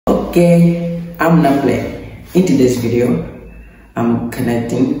Okay, I'm not playing. In today's video, I'm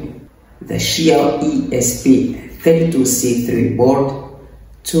connecting the XIAO ESP32C3 board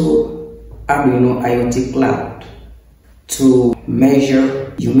to Arduino IoT cloud to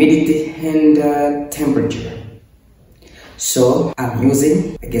measure humidity and temperature. So I'm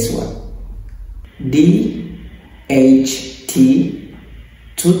using, guess what?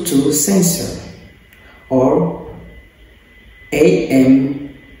 DHT22 sensor or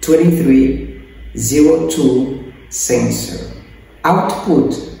AM2302 sensor.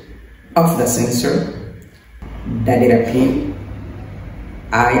 Output of the sensor, the data pin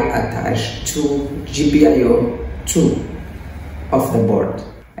I attach to GPIO 2 of the board,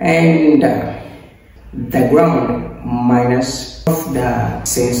 and the ground minus of the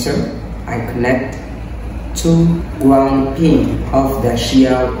sensor I connect to ground pin of the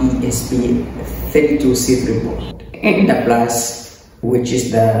XIAO ESP32C3 board, and the plus, which is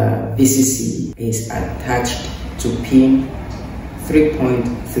the VCC, is attached to pin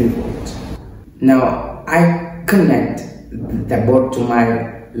 3.3 volt. Now I connect the board to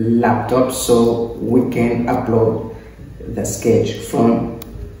my laptop so we can upload the sketch from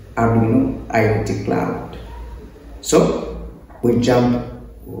Arduino IoT cloud. So we jump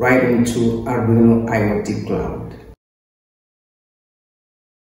right into Arduino IoT cloud.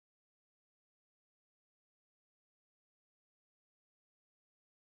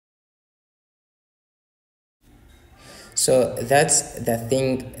 So that's the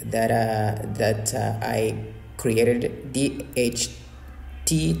thing that I created, the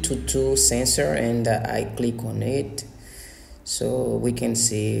DHT22 sensor, and I click on it so we can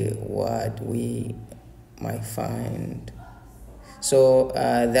see what we might find. So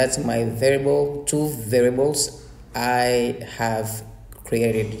that's my variable, two variables I have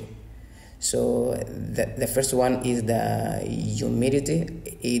created. So the first one is the humidity.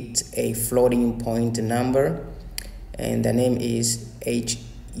 It's a floating point number, and the name is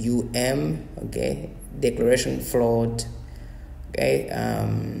HUM. Okay, declaration float. Okay,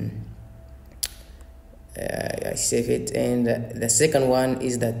 I save it. And the second one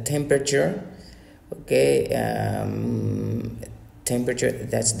is the temperature. Okay, temperature,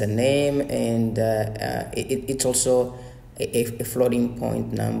 that's the name, and it's also a floating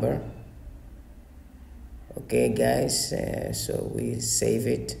point number. Okay guys, so we save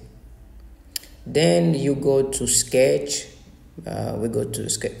it. Then you go to sketch. We go to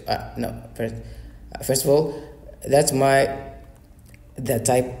sketch. First of all, that's the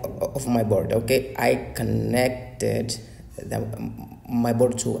type of my board. Okay, I connected my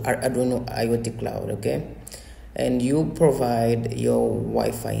board to Arduino IoT cloud. Okay, and you provide your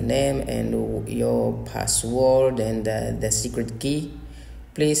Wi-Fi name and your password and the secret key.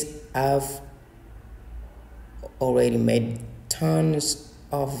 Please, I've already made tons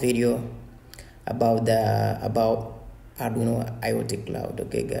of video about Arduino IoT cloud.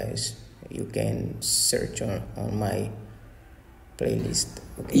 Okay guys, you can search on my playlist.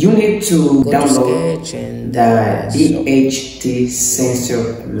 Okay. You need to download the DHT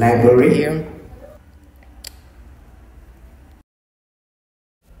sensor library here.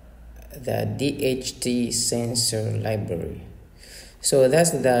 The DHT sensor library. So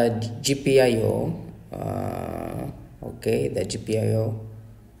that's the GPIO. Okay, the GPIO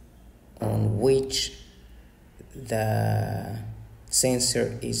on which the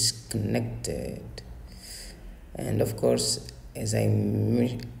sensor is connected, and of course, as I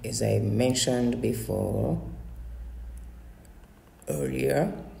mentioned before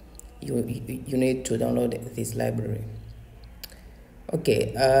earlier, you need to download this library.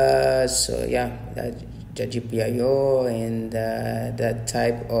 Okay, so yeah, the GPIO and the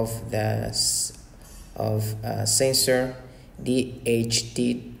type of the sensor,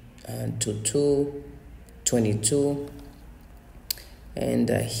 DHT22, and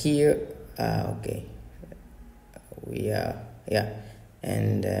here okay, we are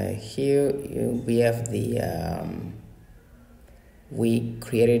and here we have the we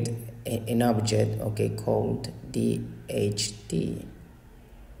created an object, okay, called DHT,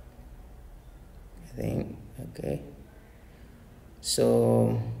 I think. Okay,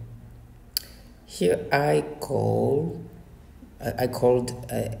 so here I called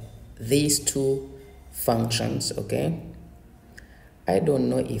these two functions. Okay, I don't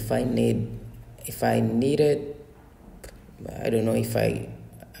know if I needed, I don't know if I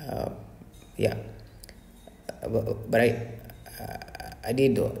but I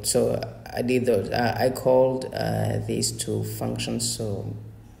did those. So I did those. I called these two functions so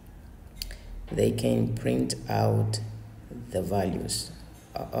they can print out the values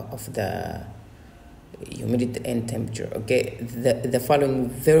of the humidity and temperature. Okay, the following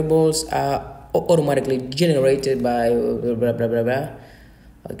variables are automatically generated by blah blah blah blah, blah.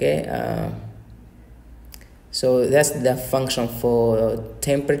 Okay, so that's the function for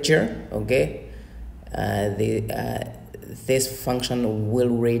temperature. Okay, this function will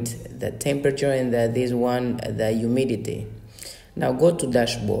read the temperature, and this one the humidity. Now go to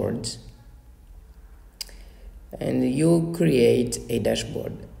dashboard and you create a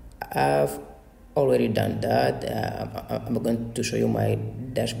dashboard. I've already done that. I'm going to show you my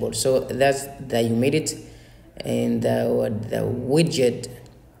dashboard. So that's the humidity, and the widget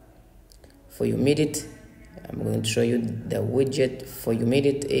for humidity. I'm going to show you the widget for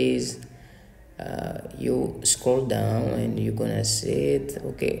humidity is you scroll down and you're gonna see it.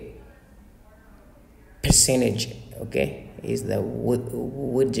 Okay, percentage. Okay, is the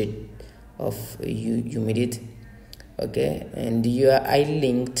widget of humidity. Okay, and I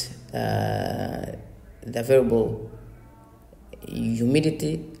linked the variable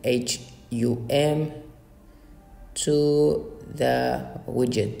humidity HUM to the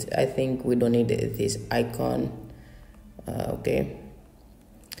widget. I think we don't need this icon. Okay,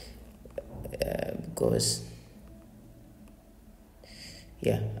 because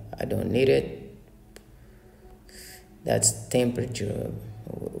yeah, I don't need it. That's temperature.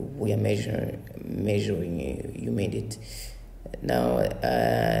 We are measuring humidity. Now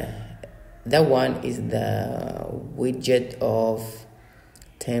that one is the widget of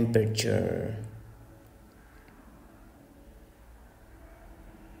temperature.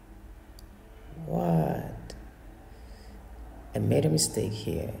 What? I made a mistake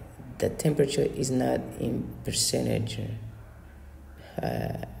here. The temperature is not in percentage.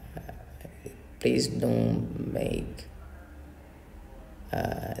 Please don't make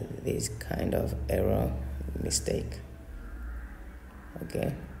this kind of error mistake.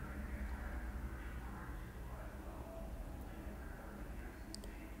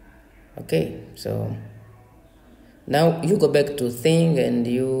 Okay, so now you go back to thing and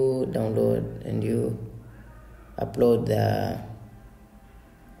you download and you upload the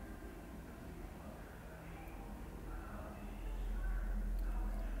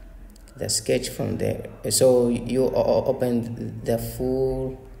sketch from there. So you open the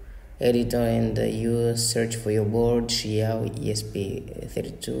full editor and you search for your board XIAO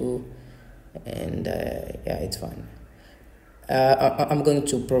ESP32, and yeah, it's fine. I'm going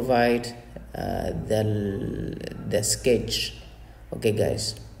to provide the sketch. Okay,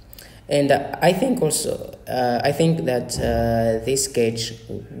 guys, and I think also that this sketch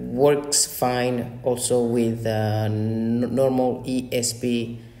works fine also with normal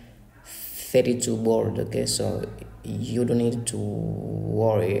ESP32 board. Okay, so you don't need to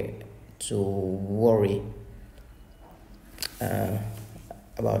worry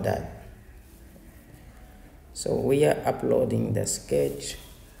about that. So we are uploading the sketch.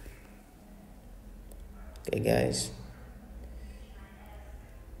 Okay, guys.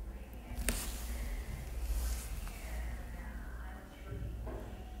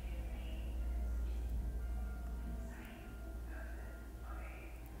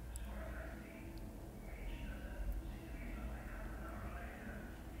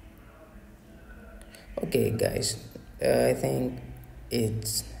 Okay, guys, I think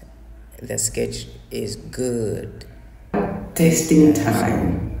the sketch is good. Testing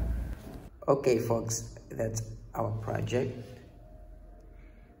time. Okay, folks, that's our project.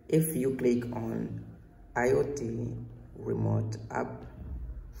 If you click on IoT remote app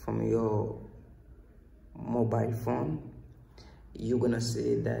from your mobile phone, you're gonna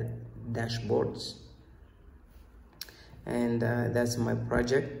see that dashboards, and that's my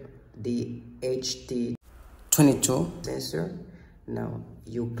project, the HT22 sensor. Now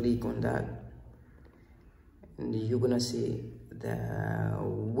you click on that and you're gonna see the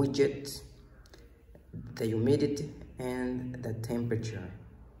widget, the humidity and the temperature.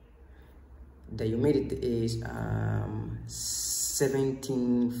 The humidity is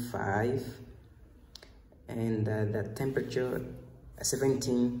 17.5 and the temperature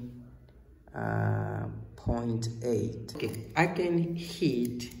 17.8. Okay, I can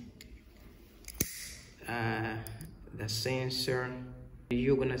hit the sensor.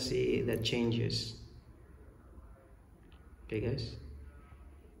 You're gonna see the changes. Okay, guys,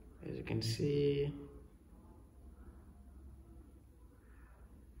 as you can see,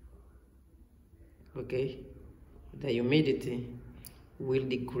 okay, the humidity will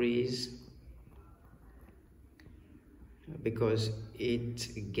decrease because it's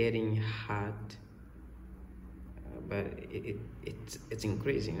getting hot, but it's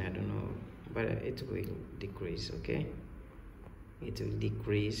increasing. I don't know, but it will decrease. Okay, it will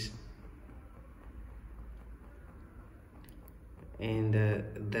decrease. and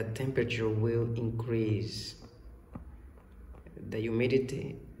the temperature will increase. The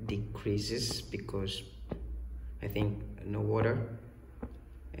humidity decreases because I think no water,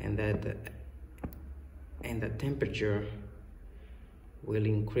 and the temperature will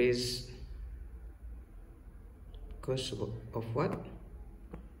increase because of what?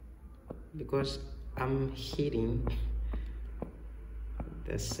 Because I'm heating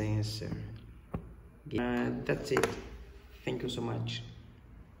the sensor. That's it. Thank you so much.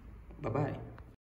 Bye bye.